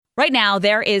Right now,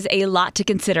 there is a lot to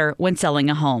consider when selling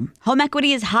a home. Home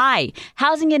equity is high,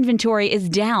 housing inventory is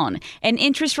down, and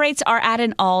interest rates are at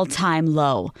an all-time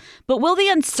low. But will the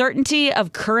uncertainty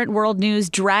of current world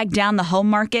news drag down the home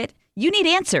market? You need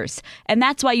answers, and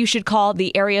that's why you should call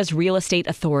the area's real estate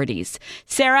authorities.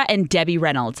 Sarah and Debbie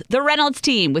Reynolds, the Reynolds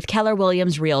team with Keller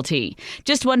Williams Realty.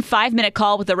 Just one 5-minute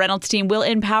call with the Reynolds team will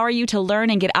empower you to learn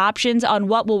and get options on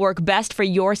what will work best for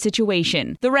your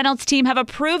situation. The Reynolds team have a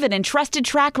proven and trusted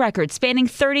track record spanning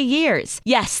 30 years.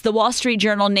 Yes, the Wall Street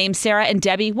Journal named Sarah and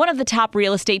Debbie one of the top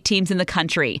real estate teams in the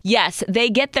country. Yes, they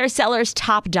get their sellers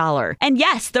top dollar. And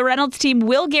yes, the Reynolds team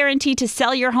will guarantee to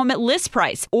sell your home at list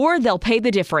price, or they'll pay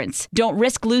the difference. Don't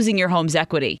risk losing your home's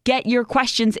equity. Get your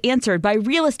questions answered by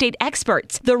real estate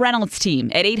experts. The Reynolds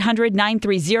team at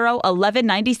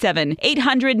 800-930-1197,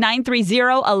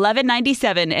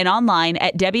 800-930-1197, and online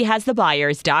at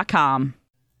DebbieHasTheBuyers.com.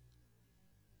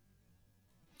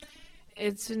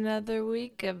 It's another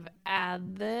week of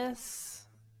Add This,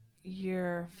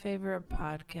 your favorite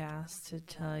podcast to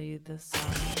tell you the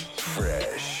song.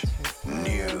 Fresh,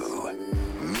 new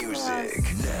music.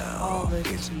 Now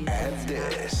it's Add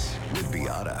This with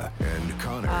Beata and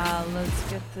Connor. Let's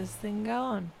get this thing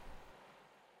going.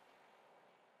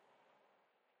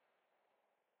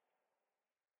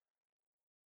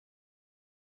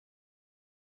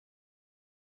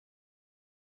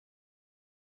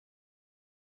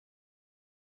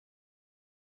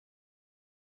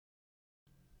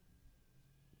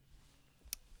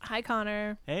 Hi,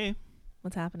 Connor. Hey.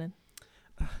 What's happening?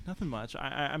 Nothing much.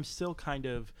 I'm still kind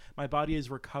of, my body is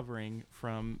recovering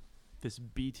from this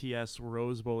BTS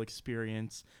Rose Bowl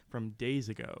experience from days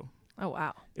ago. Oh,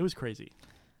 wow. It was crazy.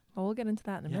 Well, we'll get into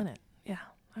that in a minute. Yeah.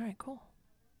 All right, cool.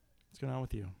 What's going on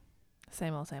with you?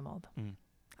 Same old, same old.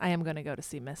 I am going to go to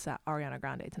see Miss Ariana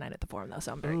Grande tonight at the Forum, though,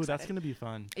 so I'm very excited. That's going to be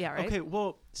fun. Yeah, right? Okay,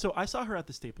 well, so I saw her at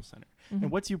the Staples Center. And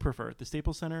what do you prefer, the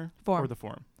Staples Center or the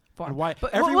Forum? Forum. And why?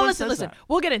 But, everyone listen. says that.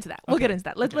 We'll get into that. We'll get into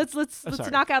that. Let's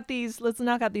sorry. knock out these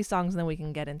songs, and then we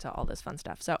can get into all this fun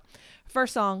stuff. So,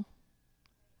 first song,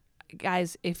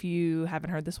 guys, if you haven't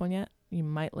heard this one yet, you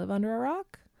might live under a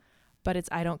rock, but it's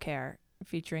I Don't Care,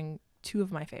 featuring two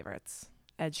of my favorites,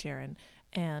 Ed Sheeran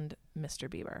and Mr.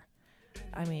 Bieber.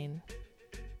 I mean,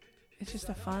 it's just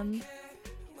a fun,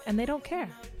 and they don't care.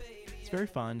 It's very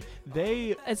fun.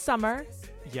 It's summer.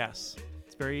 Yes.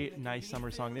 It's a very nice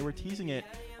summer song. They were teasing it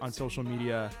on social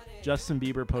media. Justin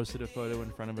Bieber posted a photo in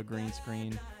front of a green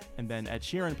screen, and then Ed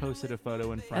Sheeran posted a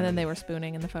photo in front. And then they were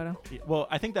spooning in the photo. Well,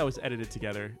 I think that was edited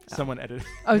together. Oh. Someone edited.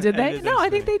 Oh, did they? No, I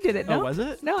think they did it. No, was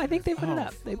it? No, I think they put it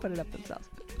up. They put it up themselves.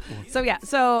 So yeah,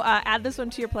 add this one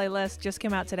to your playlist. Just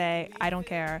came out today. I Don't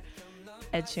Care,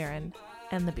 Ed Sheeran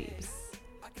and the Biebs.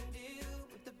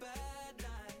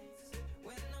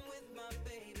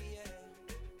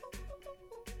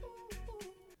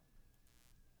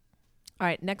 All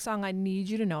right, next song I need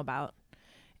you to know about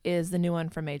is the new one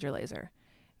from Major Lazer.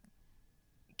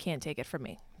 Can't Take It From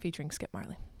Me, featuring Skip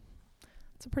Marley.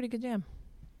 It's a pretty good jam.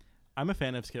 I'm a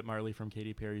fan of Skip Marley from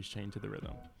Katy Perry's Chained to the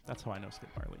Rhythm. That's how I know Skip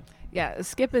Marley. Yeah,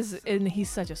 Skip and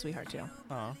he's such a sweetheart too.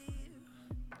 Aw.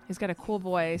 He's got a cool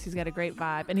voice, he's got a great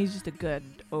vibe, and he's just a good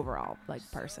overall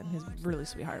person. He's really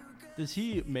sweetheart. Does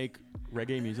he make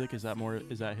reggae music? Is that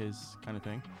his kind of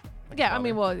thing? Like yeah, I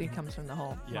mean, well, he comes from the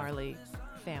whole Marley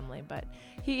family, but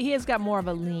he has got more of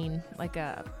a lean, like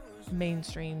a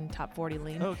mainstream top 40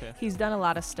 lean. Oh, okay. He's done a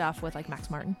lot of stuff with like Max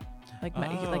Martin. Like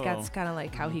that's kind of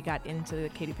like how he got into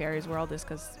Katy Perry's world, is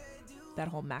because that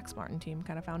whole Max Martin team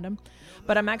kind of found him.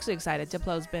 But I'm actually excited.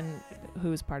 Diplo's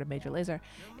who's part of Major Lazer,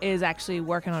 is actually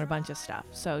working on a bunch of stuff.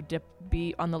 So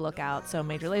be on the lookout. So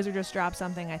Major Lazer just dropped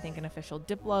something. I think an official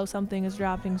Diplo something is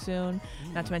dropping soon.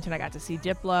 Not to mention I got to see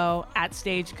Diplo at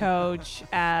Stagecoach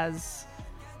as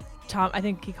Tom. I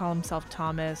think he called himself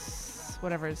Thomas.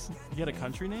 Whatever his He had a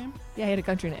country name? Yeah, he had a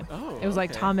country name. Oh, it was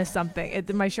like Thomas something.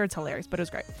 My shirt's hilarious, but it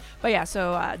was great. But yeah,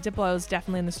 so Diplo's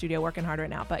definitely in the studio working hard right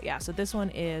now. But yeah, so this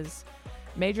one is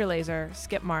Major Lazer,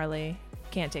 Skip Marley,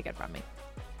 Can't Take It From Me.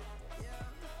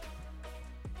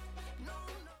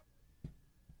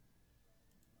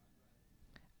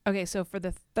 Okay, so for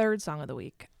the third song of the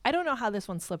week, I don't know how this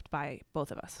one slipped by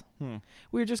both of us.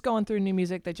 We were just going through new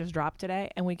music that just dropped today,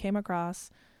 and we came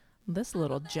across this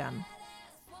little gem.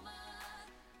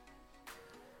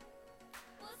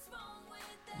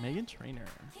 Meghan Trainor.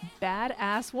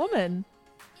 Badass Woman.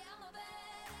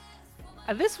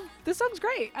 This song's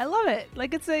great. I love it.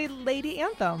 Like, it's a lady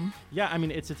anthem. Yeah, I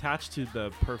mean, it's attached to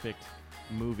the perfect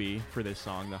movie for this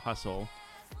song, The Hustle,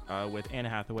 with Anne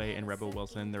Hathaway and Rebel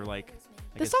Wilson. They're like...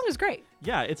 This song is great.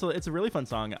 Yeah, it's a really fun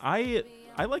song. I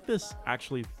like this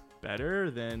actually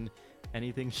better than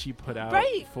anything she put out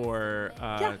Right. for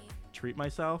Treat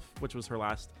Myself, which was her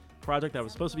last project that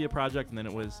was supposed to be a project, and then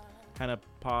it was kind of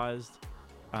paused.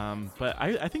 But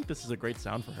I think this is a great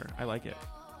sound for her. I like it.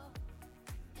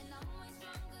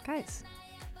 Guys.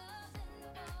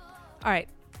 All right.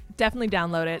 Definitely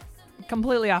download it.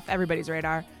 Completely off everybody's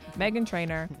radar. Meghan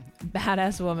Trainor,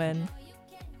 Badass Woman.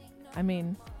 I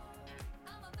mean,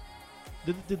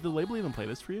 Did the label even play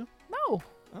this for you? no.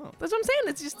 Oh. That's what I'm saying.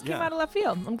 It just came Yeah. out of left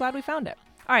field. I'm glad we found it.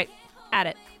 All right. Add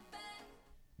it.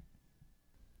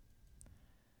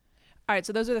 All right.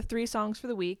 So those are the 3 songs for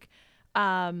the week.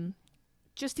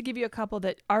 Just to give you a couple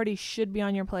that already should be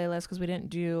on your playlist because we didn't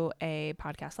do a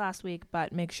podcast last week,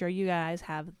 but make sure you guys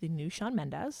have the new Shawn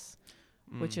Mendes,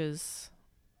 which is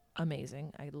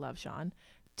amazing. I love Shawn.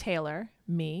 Taylor,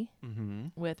 Me,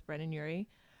 with Brendan Urie.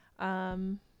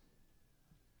 And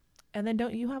then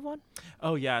don't you have one?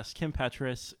 Oh, yes. Kim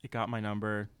Petras, It Got My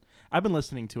Number. I've been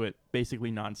listening to it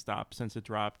basically nonstop since it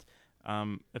dropped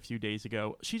a few days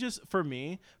ago. She just, for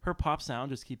me, her pop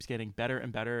sound just keeps getting better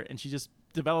and better, and she just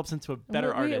develops into a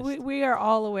better artist. We are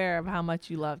all aware of how much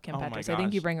you love Kim Oh my Petras. I think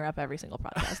gosh. you bring her up every single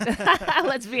podcast.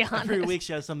 Let's be honest. Every week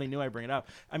she has something new, I bring it up.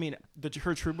 I mean,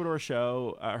 her Troubadour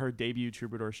show, her debut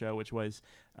Troubadour show, which was,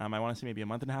 I want to say maybe a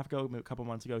month and a half ago, a couple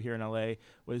months ago here in LA,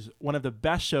 was one of the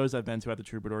best shows I've been to at the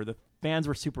Troubadour. The fans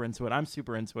were super into it. I'm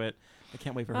super into it. I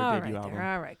can't wait for her debut album.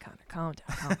 All right, Connor, calm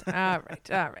down.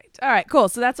 All right, cool.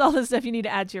 So that's all the stuff you need to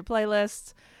add to your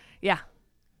playlist. Yeah.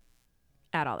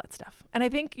 Add all that stuff. And I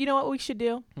think, you know what we should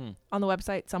do on the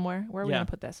website somewhere? Where are we going to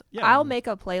put this? Yeah. I'll make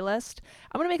a playlist.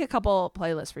 I'm going to make a couple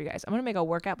playlists for you guys. I'm going to make a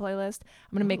workout playlist.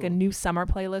 I'm going to make a new summer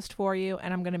playlist for you.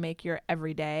 And I'm going to make your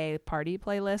everyday party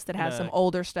playlist that has some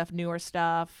older stuff, newer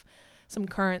stuff, some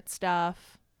current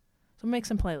stuff. So make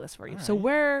some playlists for you. So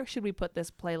where should we put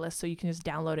this playlist so you can just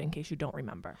download it in case you don't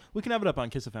remember? We can have it up on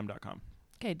kissfm.com.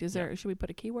 Okay, should we put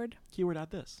a keyword? Keyword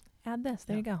add this. Add this.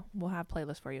 There you go. We'll have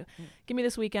playlists for you. Give me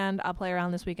this weekend. I'll play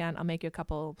around this weekend. I'll make you a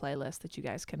couple playlists that you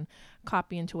guys can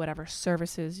copy into whatever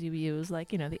services you use, like,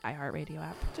 the iHeartRadio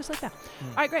app, just like that.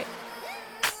 All right, great.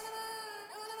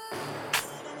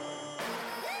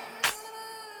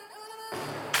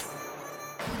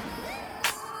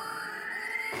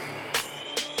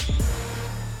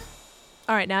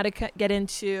 All right, now to get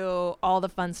into all the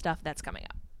fun stuff that's coming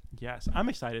up. Yes, I'm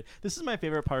excited. This is my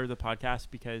favorite part of the podcast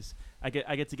because I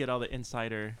get to get all the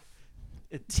insider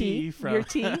tea from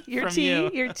your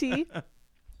tea.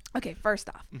 Okay, first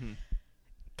off,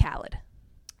 Khaled.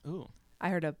 Ooh. I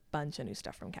heard a bunch of new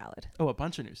stuff from Khaled. Oh, a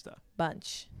bunch of new stuff.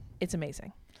 Bunch. It's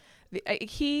amazing.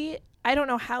 I don't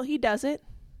know how he does it,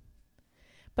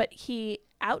 but he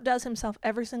outdoes himself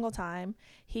every single time.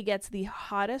 He gets the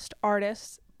hottest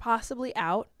artists possibly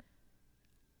out.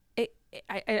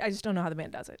 I just don't know how the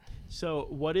man does it. So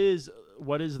what is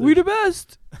We the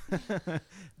best.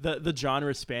 the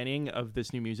genre spanning of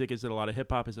this new music? Is it a lot of hip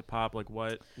hop? Is it pop? Like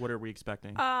what are we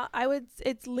expecting?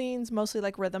 It leans mostly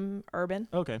like rhythm urban.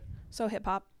 Okay. So hip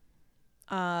hop.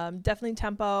 Definitely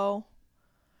tempo,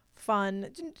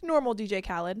 fun, normal DJ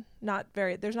Khaled.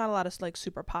 There's not a lot of like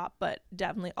super pop, but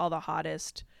definitely all the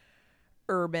hottest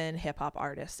urban hip hop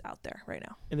artists out there right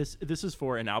now. And this is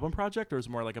for an album project, or is it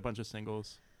more like a bunch of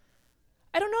singles?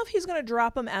 I don't know if he's going to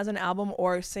drop them as an album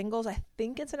or singles. I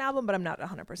think it's an album, but I'm not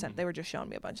 100%. They were just showing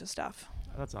me a bunch of stuff.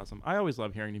 That's awesome. I always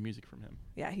love hearing new music from him.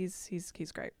 Yeah, he's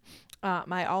great.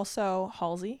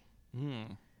 Halsey.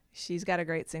 She's got a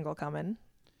great single coming.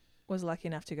 Was lucky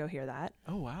enough to go hear that.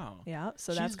 Oh, wow. Yeah,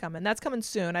 so that's coming. That's coming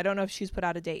soon. I don't know if she's put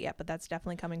out a date yet, but that's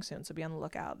definitely coming soon. So be on the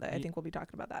lookout. I think we'll be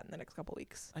talking about that in the next couple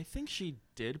weeks. I think she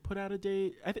did put out a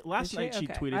date. I think last night she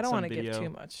tweeted some video. I don't want to give too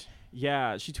much.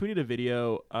 Yeah, she tweeted a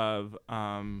video of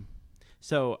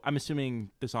so I'm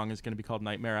assuming the song is going to be called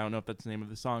Nightmare. I don't know if that's the name of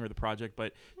the song or the project,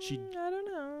 but I don't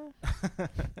know.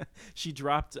 she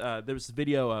dropped there was a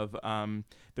video of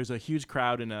there's a huge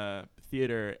crowd in a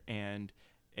theater and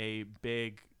a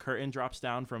big curtain drops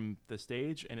down from the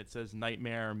stage and it says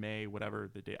Nightmare May whatever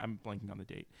the date. I'm blanking on the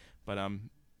date, but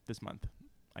this month,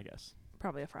 I guess.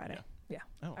 Probably a Friday. Yeah.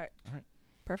 Oh, all right.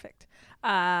 Perfect.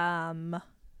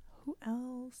 Who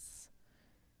else?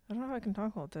 I don't know if I can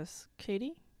talk about this.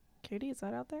 Katie, is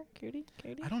that out there? Katie.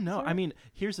 I don't know. I mean,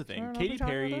 here's the thing. Katy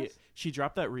Perry, she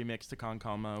dropped that remix to Con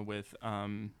Calma with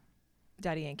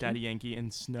Daddy Yankee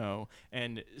and Snow,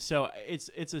 and so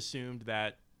it's assumed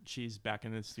that she's back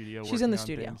in the studio. She's in the on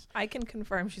studio. things. I can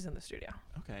confirm she's in the studio.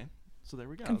 Okay, so there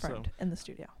we go. Confirmed in the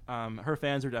studio. Her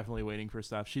fans are definitely waiting for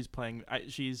stuff. She's playing.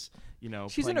 She's in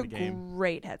a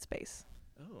great headspace.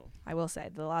 Oh, I will say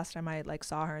the last time I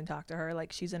saw her and talked to her,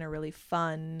 she's in a really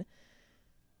fun,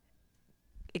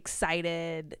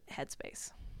 excited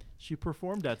headspace. She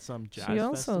performed at some jazz She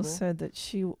also festival. said that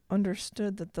she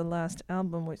understood that the last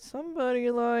album, which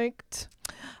somebody liked,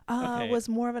 was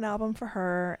more of an album for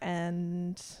her,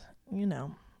 and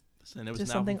Listen, it was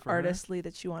just an album something for her. artistly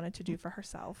that she wanted to do for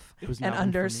herself It was an and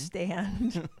album for me.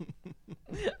 understand.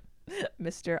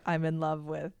 Mr. I'm in love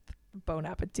with Bon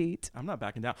Appetit. I'm not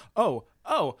backing down. Oh,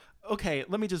 okay.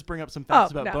 Let me just bring up some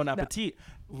facts about no, Bon no. Appetit.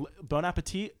 Bon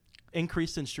Appetit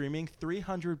increased in streaming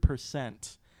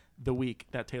 300% the week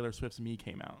that Taylor Swift's Me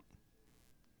came out.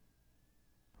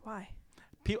 Why?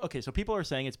 So people are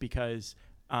saying it's because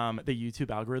the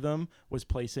YouTube algorithm was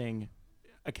placing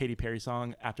a Katy Perry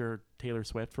song after Taylor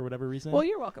Swift for whatever reason. Well,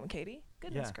 you're welcome, Katie.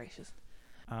 Goodness Yeah. gracious.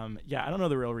 I don't know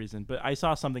the real reason, but I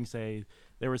saw something say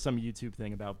there was some YouTube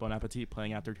thing about Bon Appetit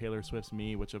playing after Taylor Swift's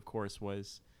Me, which of course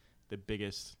was the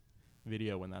biggest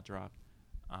video when that dropped.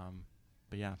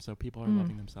 But yeah, so people are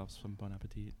loving themselves from Bon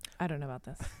Appetit. I don't know about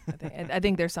this. I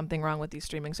think there's something wrong with these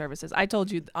streaming services. I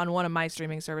told you on one of my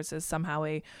streaming services, somehow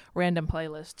a random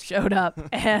playlist showed up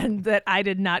and that I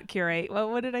did not curate.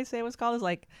 What did I say it was called? It was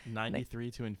like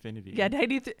 93 to infinity. Yeah,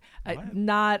 93.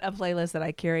 Not a playlist that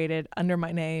I curated under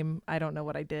my name. I don't know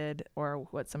what I did or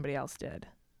what somebody else did.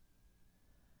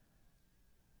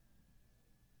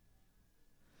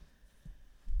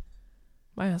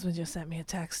 My husband just sent me a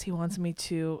text. He wants me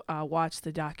to watch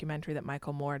the documentary that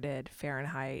Michael Moore did,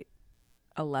 Fahrenheit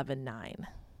 11/9. Have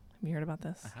you heard about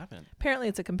this? I haven't. Apparently,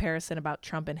 it's a comparison about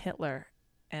Trump and Hitler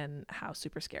and how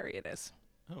super scary it is.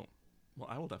 Oh, well,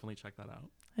 I will definitely check that out.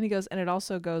 And he goes, and it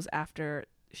also goes after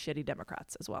shitty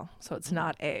Democrats as well. So it's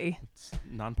not It's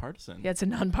nonpartisan. Yeah, it's a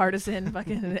nonpartisan.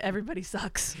 Fucking everybody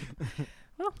sucks.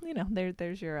 Well,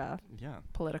 there's your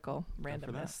political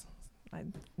randomness.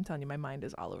 I'm telling you, my mind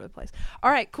is all over the place. All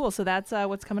right, cool. So that's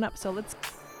what's coming up. So let's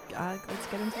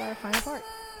get into our final part.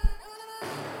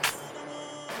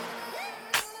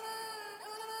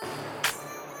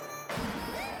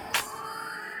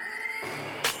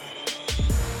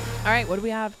 All right, what do we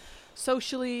have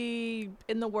socially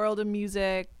in the world of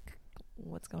music?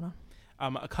 What's going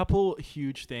on? A couple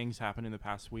huge things happened in the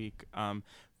past week.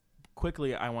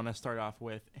 Quickly, I want to start off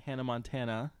with Hannah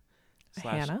Montana /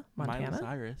 Miley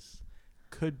Cyrus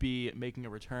could be making a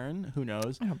return. Who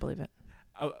knows? I don't believe it.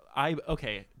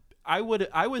 I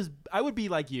would be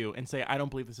like you and say I don't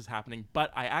believe this is happening,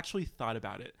 but I actually thought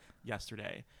about it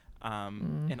yesterday,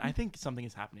 and I think something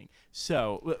is happening.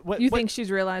 So, what you think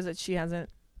she's realized that she hasn't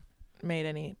made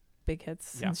any big hits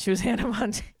since she was Hannah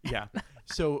Montana? Yeah.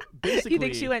 So basically, you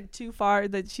think she went too far?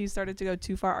 That she started to go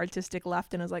too far artistic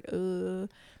left and was like, maybe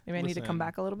I need to come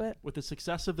back a little bit. With the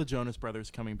success of the Jonas Brothers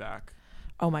coming back.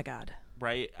 Oh my God.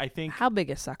 Right? I think. How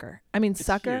big is Sucker? I mean,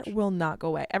 Sucker huge. will not go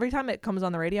away. Every time it comes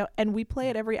on the radio, and we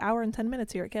play it every hour and 10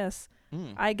 minutes here at KISS,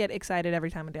 I get excited every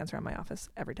time I dance around my office.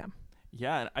 Every time.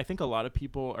 Yeah. And I think a lot of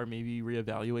people are maybe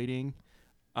reevaluating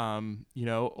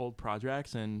old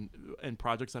projects and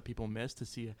projects that people miss to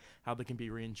see how they can be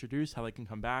reintroduced, how they can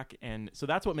come back. And so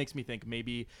that's what makes me think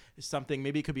maybe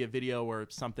it could be a video or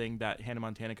something that Hannah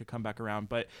Montana could come back around.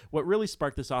 But what really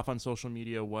sparked this off on social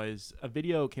media was a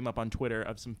video came up on Twitter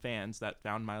of some fans that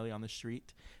found Miley on the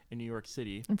street in New York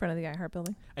City. In front of the iHeart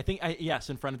building? Yes,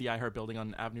 in front of the iHeart building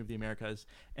on Avenue of the Americas.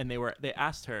 And they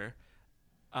asked her,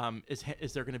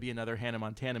 is there going to be another Hannah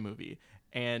Montana movie?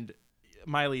 And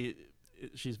Miley,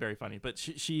 she's very funny, but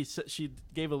she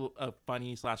gave a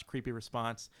funny / creepy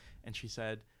response, and she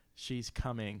said she's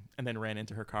coming, and then ran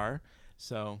into her car.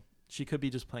 So she could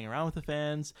be just playing around with the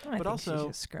fans, but also she's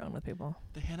just screwing with people.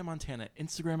 The Hannah Montana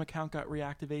Instagram account got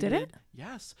reactivated. Did it?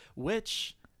 Yes,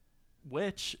 which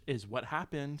is what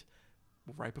happened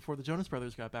right before the Jonas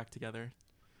Brothers got back together.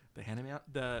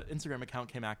 The Instagram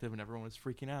account came active, and everyone was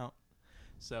freaking out.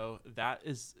 So that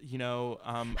is,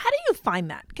 how do you find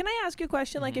that? Can I ask you a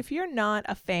question? Like, if you're not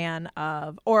a fan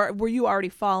of, or were you already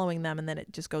following them and then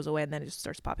it just goes away and then it just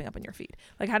starts popping up on your feed?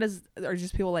 Like, are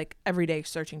just people like every day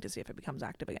searching to see if it becomes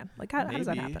active again? Like, how does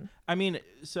that happen? I mean,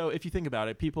 so if you think about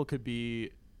it, people could be,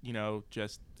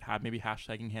 just maybe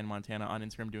hashtagging Hannah Montana on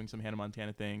Instagram, doing some Hannah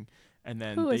Montana thing. And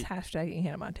then who is hashtagging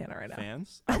Hannah Montana right now?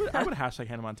 Fans. I would hashtag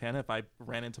Hannah Montana if I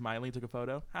ran into Miley and took a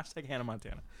photo. Hashtag Hannah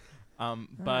Montana.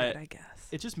 But right, I guess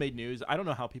it just made news. I don't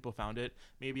know how people found it.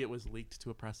 Maybe it was leaked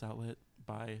to a press outlet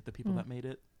by the people that made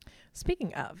it.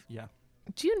 Speaking of,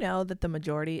 do you know that the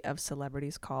majority of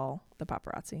celebrities call the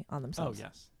paparazzi on themselves? Oh,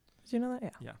 yes. Did you know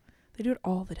that? Yeah. They do it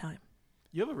all the time.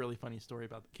 You have a really funny story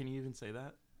about that. Can you even say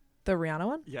that? The Rihanna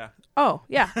one? Yeah. Oh,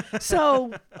 yeah.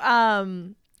 So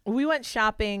we went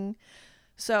shopping.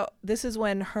 So this is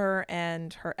when her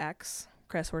and her ex,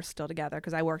 Chris, were still together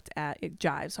because I worked at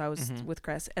Jive, so I was with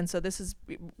Chris, and so this is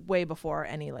way before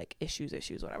any like issues,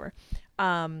 whatever.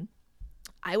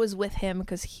 I was with him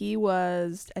because he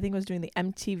was, I think, was doing the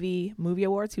MTV Movie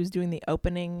Awards. He was doing the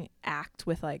opening act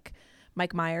with like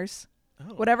Mike Myers.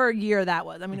 Oh. Whatever year that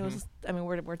was. I mean, it was. I mean,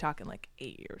 we're talking like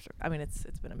 8 years. I mean, it's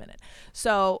been a minute.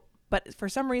 So, but for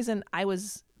some reason, I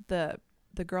was the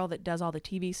girl that does all the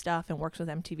TV stuff and works with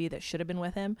MTV that should have been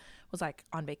with him was like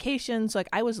on vacation. So like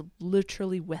I was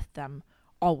literally with them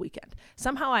all weekend.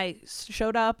 Somehow I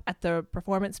showed up at the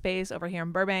performance space over here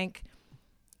in Burbank,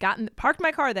 parked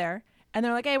my car there. And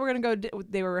they're like, hey, we're going to go.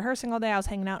 They were rehearsing all day. I was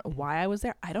hanging out. Why I was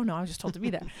there, I don't know. I was just told to be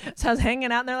there. So I was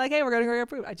hanging out, and they're like, hey, we're going to go get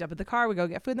food. I jump in the car. We go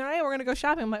get food. And they're like, hey, we're going to go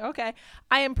shopping. I'm like, okay.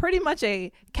 I am pretty much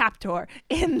a captor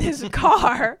in this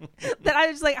car that I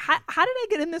was like, how did I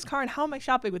get in this car, and how am I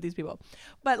shopping with these people?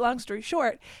 But long story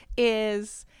short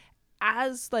is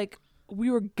as like we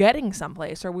were getting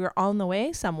someplace or we were on the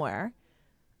way somewhere,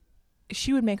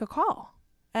 she would make a call.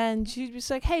 And she'd be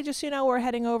like, hey, just so you know, we're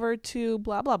heading over to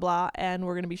blah, blah, blah, and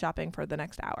we're going to be shopping for the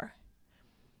next hour.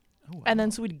 Oh, wow. And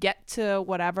then so we'd get to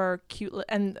whatever cute,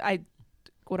 and I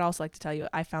would also like to tell you,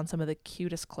 I found some of the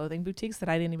cutest clothing boutiques that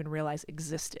I didn't even realize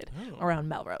existed around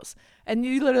Melrose. And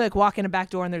you literally like walk in a back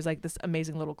door and there's like this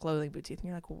amazing little clothing boutique. And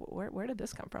you're like, where did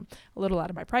this come from? A little out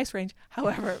of my price range.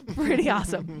 However, pretty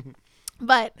awesome.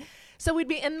 But so we'd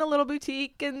be in the little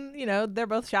boutique and, you know, they're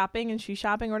both shopping and she's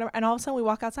shopping or whatever. And all of a sudden we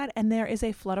walk outside and there is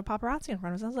a flood of paparazzi in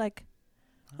front of us. I was like,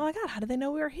 oh my God, how did they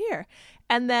know we were here?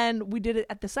 And then we did it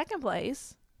at the second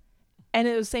place. And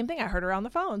it was the same thing. I heard her on the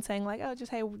phone saying like, oh,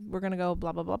 just, hey, we're going to go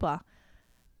blah, blah, blah, blah.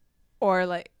 Or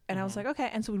like, and I was like, okay.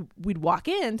 And so we'd walk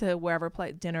into wherever,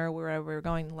 dinner, wherever we were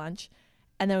going, lunch.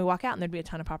 And then we walk out and there'd be a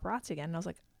ton of paparazzi again. And I was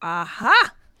like,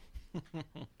 aha.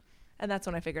 And that's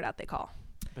when I figured out they call.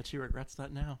 But she regrets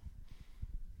that now.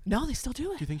 No, they still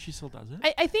do it. Do you think she still does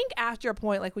it? I think after a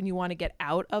point, like when you want to get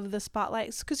out of the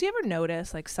spotlight, because you ever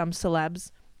notice like some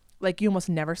celebs, like you almost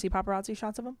never see paparazzi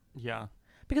shots of them? Yeah.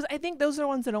 Because I think those are the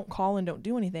ones that don't call and don't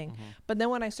do anything. Mm-hmm. But then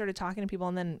when I started talking to people,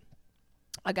 and then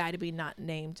a guy to be not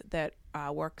named that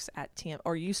works at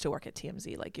or used to work at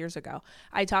TMZ like years ago,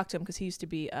 I talked to him because he used to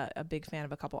be a big fan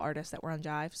of a couple artists that were on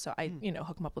Jive. So I,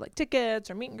 hook him up with like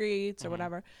tickets or meet and greets or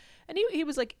whatever. And he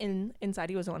was like inside.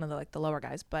 He wasn't one of the like the lower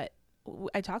guys, but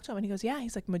I talked to him and he goes, yeah,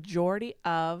 he's like majority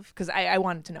of, because I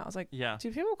wanted to know. I was like, yeah, do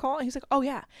people call? And he's like, oh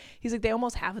yeah. He's like, they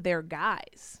almost have their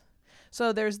guys.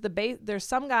 So there's there's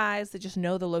some guys that just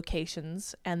know the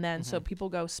locations, and then so people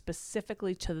go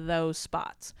specifically to those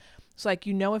spots. So like,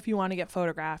 if you want to get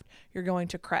photographed, you're going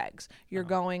to Craig's, you're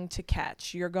going to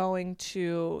Catch, you're going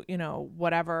to,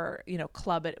 whatever,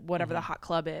 club it, whatever the hot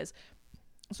club is.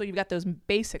 So you've got those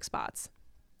basic spots.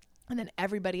 And then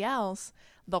everybody else,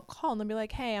 they'll call and they'll be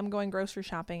like, hey, I'm going grocery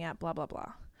shopping at blah, blah,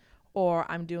 blah. Or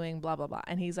I'm doing blah, blah, blah.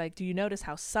 And he's like, do you notice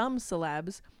how some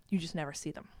celebs, you just never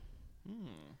see them?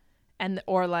 And,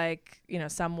 or like,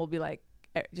 some will be like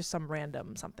just some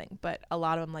random something. But a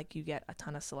lot of them, like, you get a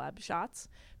ton of celeb shots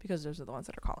because those are the ones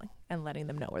that are calling and letting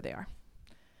them know where they are.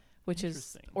 Which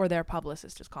is, or their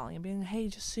publicist is calling and being, hey,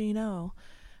 just so you know,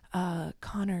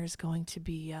 Connor is going to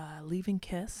be leaving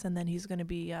Kiss, and then he's going to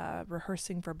be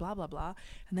rehearsing for blah, blah, blah.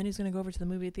 And then he's going to go over to the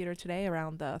movie theater today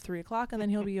around 3 o'clock, and then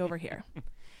he'll be over here.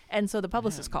 And so the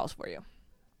publicist calls for you.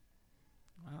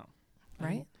 Wow.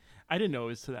 Right? I didn't know it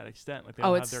was to that extent. Like they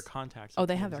have their contacts. Oh,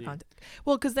 they have their contact.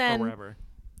 Well, because then, or wherever.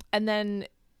 And then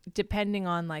depending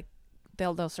on like,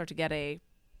 they'll start to get a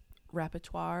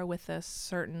repertoire with a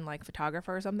certain like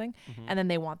photographer or something, and then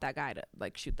they want that guy to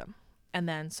like shoot them. And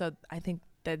then so I think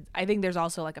there's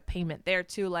also like a payment there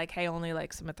too, like, hey, only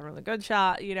like submit the really good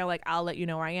shot, like I'll let you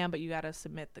know where I am, but you got to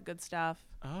submit the good stuff.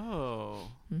 Oh.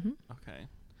 Okay.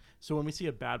 So when we see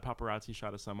a bad paparazzi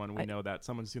shot of someone, we know that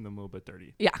someone's doing them a little bit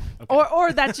dirty. Yeah. Okay.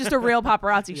 Or that's just a real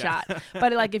paparazzi shot.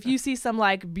 But like if you see some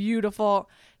like beautiful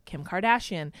Kim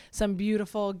Kardashian, some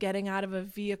beautiful getting out of a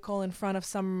vehicle in front of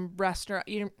some restaurant,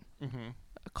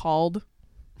 called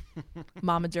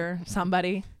momager,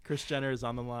 somebody. Kris Jenner is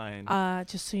on the line.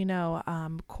 Just so you know,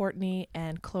 Courtney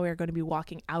and Chloe are going to be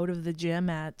walking out of the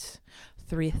gym at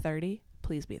 3:30.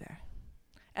 Please be there.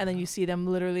 And then you see them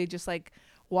literally just like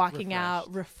walking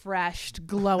out, refreshed,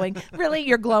 glowing. Really?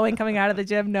 You're glowing coming out of the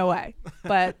gym? No way.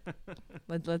 But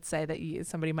let's say that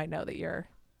somebody might know that you're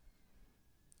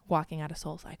walking out of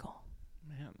Soul Cycle.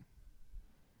 Man.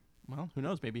 Well, who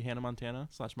knows? Maybe Hannah Montana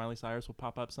 / Miley Cyrus will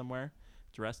pop up somewhere,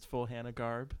 dressed full Hannah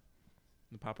garb.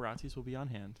 The paparazzis will be on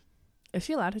hand. Is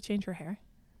she allowed to change her hair?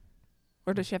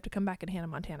 Or does she have to come back in Hannah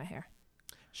Montana hair?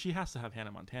 She has to have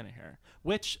Hannah Montana hair,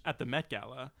 which at the Met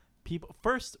Gala,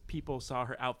 people saw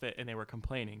her outfit and they were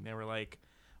complaining. They were like,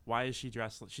 why is she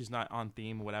dressed? She's not on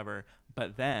theme, whatever.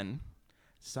 But then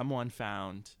someone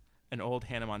found an old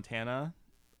Hannah Montana,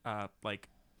 like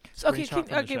So, okay, screenshot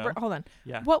from the show. hold on.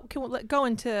 Yeah. What can we go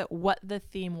into what the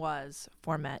theme was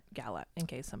for Met Gala in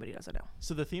case somebody doesn't know?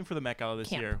 So the theme for the Met Gala this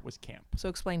Camp. year was camp. So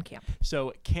explain camp.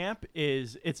 So camp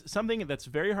it's something that's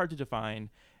very hard to define.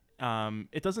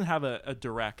 It doesn't have a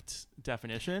direct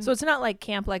definition. So it's not like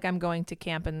camp, like I'm going to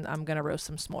camp and I'm going to roast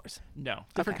some s'mores. No,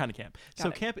 different Okay. kind of camp. Got So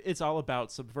it. camp, it's all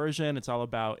about subversion. It's all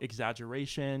about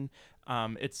exaggeration.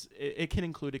 It can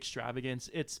include extravagance.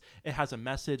 It has a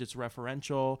message. It's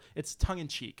referential. It's tongue in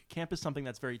cheek. Camp is something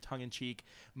that's very tongue in cheek.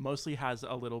 Mostly has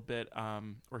a little bit,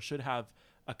 or should have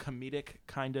a comedic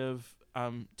kind of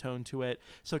tone to it.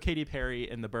 So Katy Perry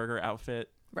in the burger outfit,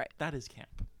 Right. that is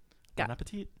camp. Got Bon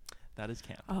appetit. That is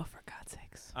camp. Oh, for God's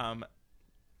sakes.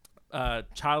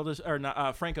 Childish or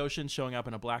not, Frank Ocean showing up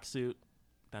in a black suit,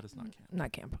 that is not camp.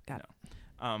 Not camp. Got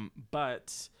it.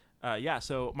 But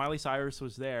so Miley Cyrus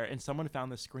was there, and someone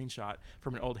found this screenshot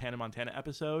from an old Hannah Montana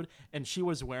episode, and she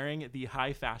was wearing the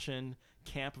high fashion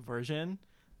camp version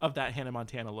of that Hannah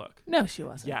Montana look. No, she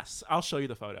wasn't. Yes, I'll show you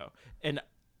the photo, and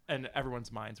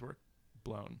everyone's minds were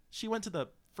blown. She went to the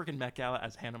freaking Met Gala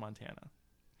as Hannah Montana.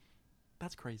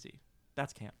 That's crazy.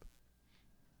 That's camp.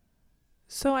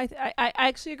 So I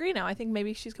actually agree now. I think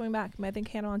maybe she's coming back. I think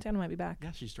Hannah Montana might be back.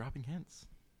 Yeah, she's dropping hints.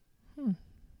 I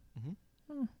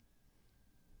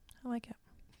like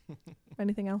it.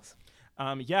 Anything else?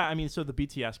 So the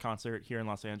BTS concert here in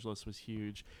Los Angeles was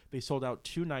huge. They sold out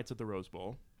 2 nights at the Rose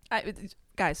Bowl.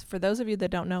 Guys, for those of you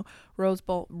that don't know, Rose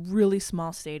Bowl, really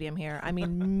small stadium here. I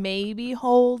mean, maybe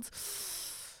holds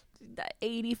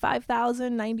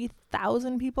 85,000,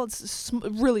 90,000 people. It's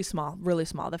really small, really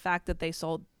small. The fact that they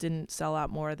didn't sell out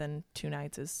more than 2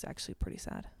 nights is actually pretty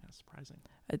sad. That's surprising.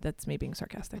 That's me being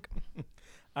sarcastic.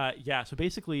 So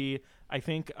basically, I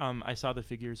think I saw the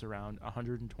figures around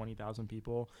 120,000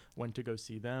 people went to go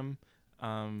see them.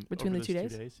 Between over the 2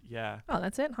 those days? Yeah. Oh,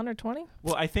 that's it? 120?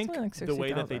 Well, I think only like the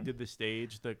way that they 60,000. did the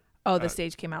stage, the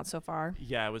stage came out so far.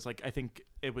 Yeah, it was like, I think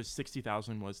it was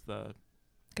 60,000 was the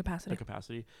Capacity.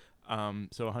 capacity.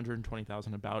 So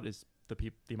 120,000 about is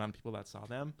the amount of people that saw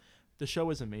them. The show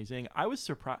was amazing. I was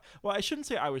surprised. Well, I shouldn't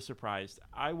say I was surprised.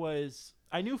 I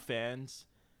knew fans.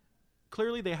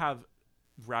 Clearly, they have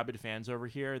rabid fans over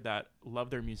here that love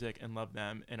their music and love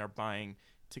them and are buying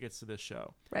tickets to this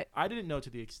show. Right. I didn't know to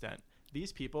the extent.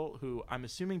 These people, who I'm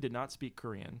assuming did not speak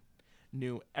Korean,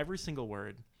 knew every single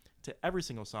word to every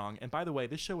single song. And by the way,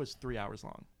 this show was 3 hours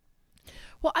long.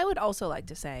 Well, I would also like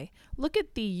to say, look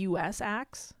at the U.S.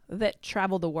 acts that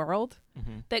travel the world,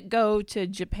 that go to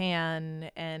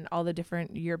Japan and all the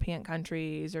different European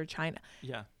countries or China.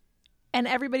 Yeah. And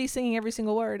everybody's singing every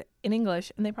single word in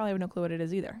English, and they probably have no clue what it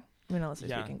is either. I mean, unless they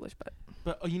speak English, but.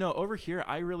 But, over here,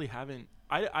 I really haven't.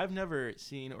 I've never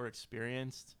seen or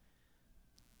experienced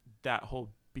that whole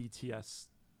BTS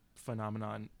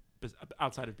phenomenon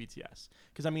outside of BTS.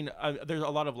 Because, there's a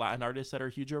lot of Latin artists that are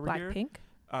huge over here. Blackpink?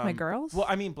 My girls? Well,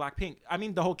 Blackpink.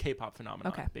 The whole K-pop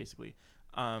phenomenon, Okay. basically.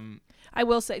 I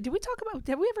will say, have we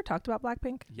ever talked about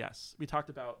Blackpink? Yes. We talked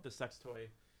about the sex toy,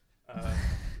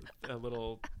 a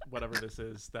little whatever this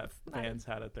is that fans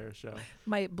had at their show.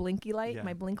 My blinky light, Yeah.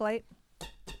 my blink light.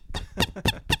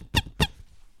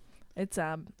 It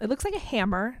looks like a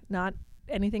hammer, not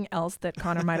anything else that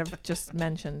Connor might have just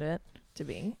mentioned it to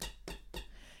be.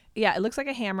 Yeah, it looks like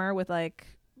a hammer with like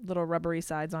little rubbery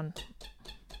sides on,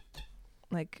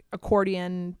 like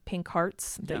accordion pink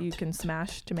hearts that you can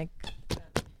smash to make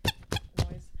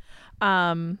noise.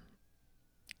 And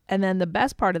then the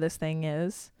best part of this thing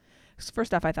is,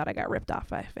 first off, I thought I got ripped off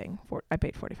by a thing. I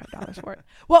paid $45 for it.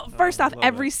 Well, first off,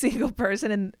 every single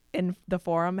person in the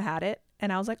forum had it,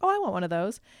 and I was like, "Oh, I want one of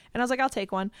those," and I was like, "I'll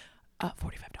take one."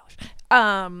 $45.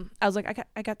 I was like,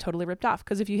 I got totally ripped off,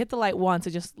 because if you hit the light once,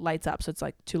 it just lights up, so it's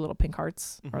like 2 little pink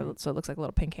hearts, or so it looks like a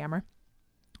little pink hammer.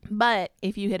 But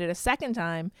if you hit it a second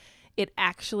time, it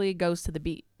actually goes to the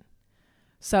beat.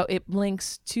 So it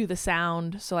blinks to the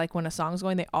sound. So like when a song's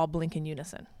going, they all blink in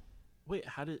unison. Wait,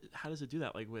 how does it do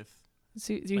that? Like with?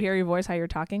 So, do you hear your voice, how you're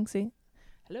talking? See?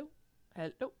 Hello?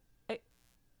 Hello? Hey.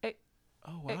 Hey.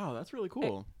 Oh, wow. That's really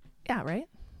cool. Yeah, right?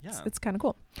 Yeah. It's kind of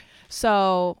cool.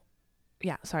 So,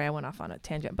 yeah, sorry, I went off on a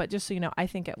tangent. But just so you know, I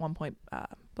think at one point,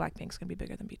 Blackpink's going to be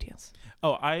bigger than BTS.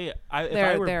 Oh,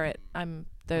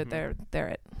 They're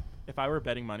it. If I were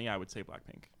betting money, I would say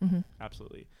Blackpink. Mm-hmm.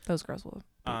 Absolutely. Those girls will.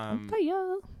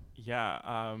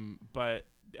 Yeah. But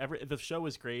the show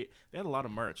was great. They had a lot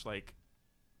of merch, like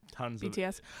tons of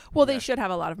BTS. Well, they should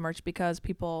have a lot of merch because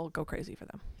people go crazy for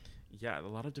them. Yeah, a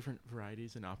lot of different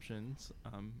varieties and options.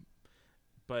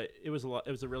 But it was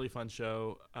a really fun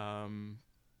show.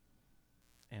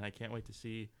 And I can't wait to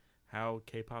see how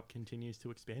K-pop continues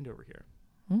to expand over here.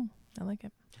 I like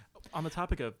it. On the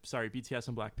topic of BTS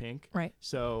and Blackpink. Right.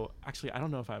 So actually, I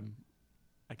don't know if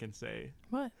I can say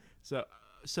What?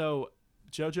 So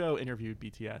JoJo interviewed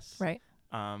BTS. Right.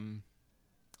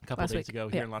 A couple Last days week. ago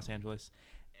here in Los Angeles,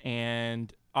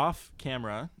 and off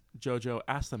camera, JoJo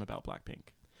asked them about Blackpink.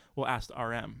 Well, asked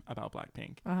RM about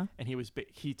Blackpink, and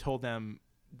he told them,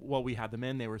 well, we had them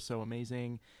in. They were so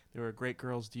amazing. They were great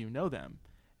girls. Do you know them?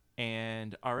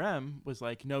 And RM was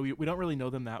like, no, we don't really know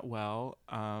them that well.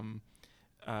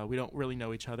 We don't really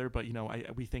know each other, but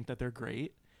we think that they're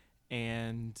great,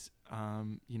 and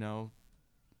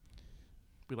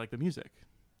we like the music.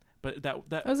 But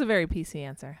that was a very PC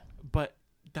answer. But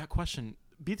that question,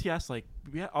 BTS,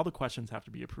 all the questions have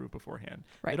to be approved beforehand.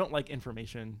 Right. They don't like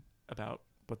information about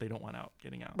what they don't want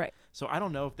getting out. Right. So I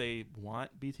don't know if they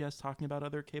want BTS talking about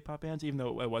other K-pop bands, even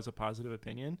though it was a positive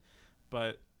opinion.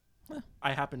 But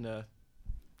I happened to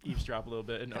eavesdrop a little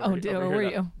bit and were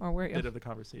you? Bit of the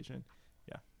conversation.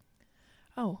 Yeah.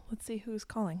 Oh, let's see who's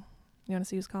calling. You want to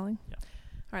see who's calling? Yeah.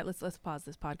 All right, let's pause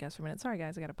this podcast for a minute. Sorry,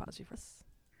 guys, I got to pause you first.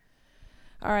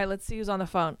 All right, let's see who's on the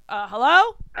phone.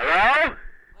 Hello? Hello?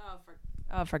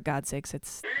 For God's sakes,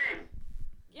 it's...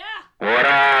 Yeah. What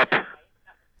up?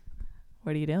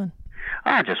 What are you doing?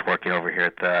 I'm just working over here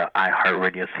at the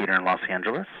iHeartRadio Theater in Los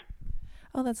Angeles.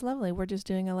 Oh, that's lovely. We're just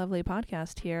doing a lovely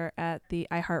podcast here at the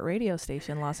iHeartRadio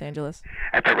station, Los Angeles.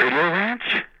 At the Radio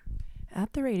Ranch?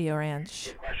 At the Radio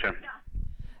Ranch. Question.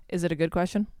 Is it a good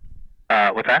question?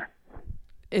 What's that?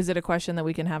 Is it a question that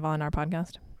we can have on our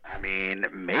podcast? I mean,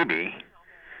 maybe.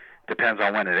 Depends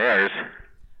on when it airs.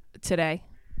 Today.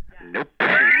 Nope.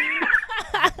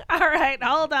 All right,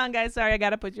 hold on, guys. Sorry, I got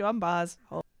to put you on pause.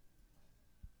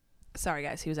 Sorry,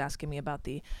 guys. He was asking me about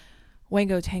the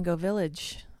Wango Tango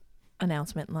Village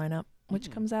announcement lineup,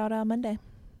 which comes out Monday.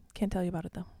 Can't tell you about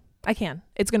it, though. I can.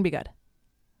 It's going to be good.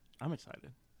 I'm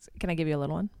excited. Can I give you a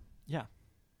little one? Yeah.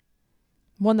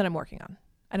 One that I'm working on.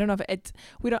 I don't know if it's...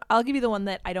 I'll give you the one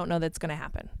that I don't know that's going to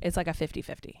happen. It's like a 50-50.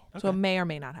 Okay. So it may or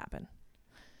may not happen.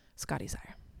 Scotty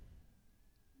Sire.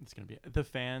 It's going to be... The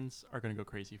fans are going to go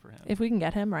crazy for him. If we can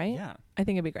get him, right? Yeah. I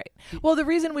think it'd be great. Well, the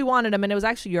reason we wanted him, and it was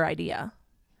actually your idea,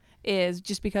 is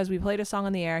just because we played a song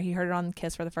on the air. He heard it on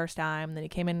Kiss for the first time. And then he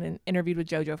came in and interviewed with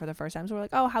JoJo for the first time. So we're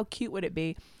like, oh, how cute would it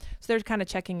be? So they're kind of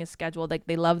checking his schedule. Like,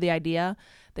 they love the idea.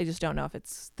 They just don't know if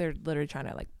it's... They're literally trying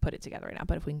to, put it together right now.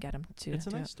 But if we can get him to... It's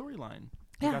a nice storyline.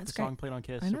 Yeah, got it's the song great. played on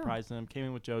Kiss, surprised him, came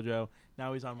in with JoJo.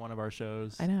 Now he's on one of our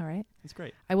shows. I know, right? It's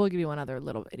great. I will give you one other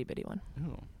little itty-bitty one.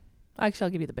 Ooh. Actually,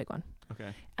 I'll give you the big one.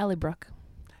 Okay. Ellie Brooke.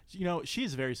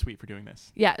 She's very sweet for doing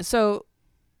this. Yeah, so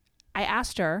I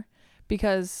asked her,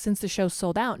 because since the show's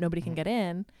sold out, nobody can get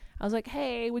in. I was like,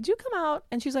 hey, would you come out?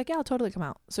 And she's like, yeah, I'll totally come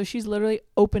out. So she's literally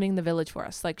opening the village for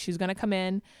us. Like, she's going to come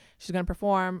in, she's going to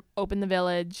perform, open the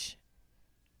village,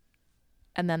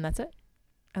 and then that's it.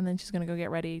 And then she's going to go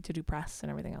get ready to do press and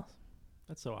everything else.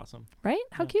 That's so awesome. Right?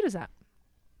 How cute is that?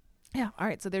 Yeah. All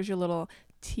right. So there's your little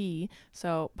tea.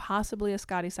 So possibly a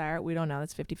Scotty Sire. We don't know.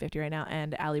 That's 50-50 right now.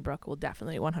 And Allie Brooke will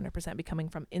definitely 100% be coming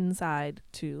from inside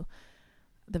to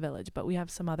the village. But we have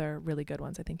some other really good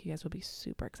ones I think you guys will be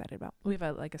super excited about. We have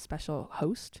a special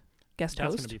guest That's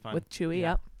host gonna be fun. with Chewy.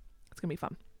 Yeah. Yep. It's going to be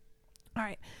fun. All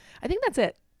right. I think that's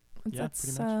it. Pretty much.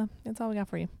 That's all we got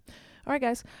for you. All right,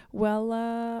 guys.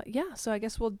 Well, so I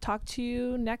guess we'll talk to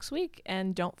you next week.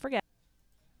 And don't forget,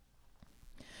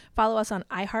 follow us on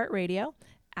iHeartRadio,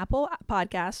 Apple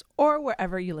Podcasts, or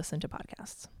wherever you listen to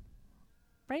podcasts.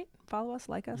 Right? Follow us,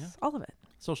 like us, all of it.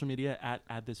 Social media at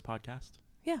Add This Podcast.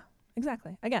 Yeah,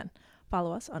 exactly. Again,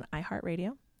 follow us on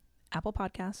iHeartRadio, Apple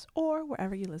Podcasts, or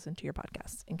wherever you listen to your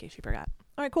podcasts, in case you forgot.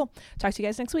 All right, cool. Talk to you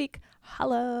guys next week.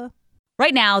 Holla.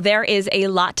 Right now, there is a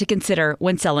lot to consider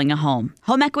when selling a home.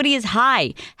 Home equity is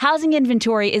high, housing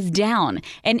inventory is down,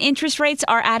 and interest rates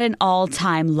are at an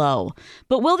all-time low.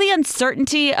 But will the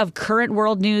uncertainty of current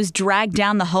world news drag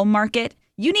down the home market?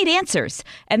 You need answers,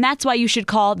 and that's why you should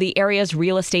call the area's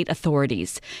real estate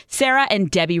authorities. Sarah and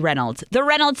Debbie Reynolds, the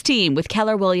Reynolds team with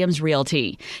Keller Williams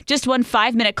Realty. Just one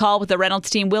 5-minute call with the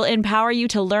Reynolds team will empower you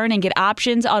to learn and get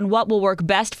options on what will work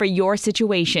best for your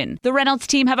situation. The Reynolds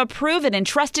team have a proven and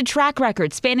trusted track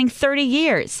record spanning 30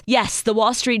 years. Yes, the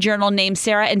Wall Street Journal named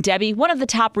Sarah and Debbie one of the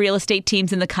top real estate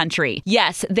teams in the country.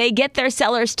 Yes, they get their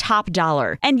sellers top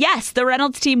dollar. And yes, the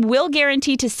Reynolds team will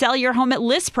guarantee to sell your home at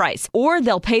list price, or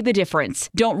they'll pay the difference.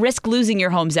 Don't risk losing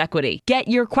your home's equity. Get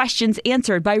your questions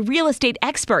answered by real estate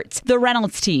experts. The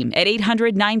Reynolds team at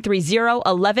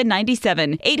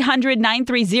 800-930-1197.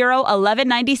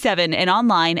 800-930-1197 and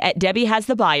online at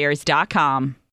debbiehasthebuyers.com.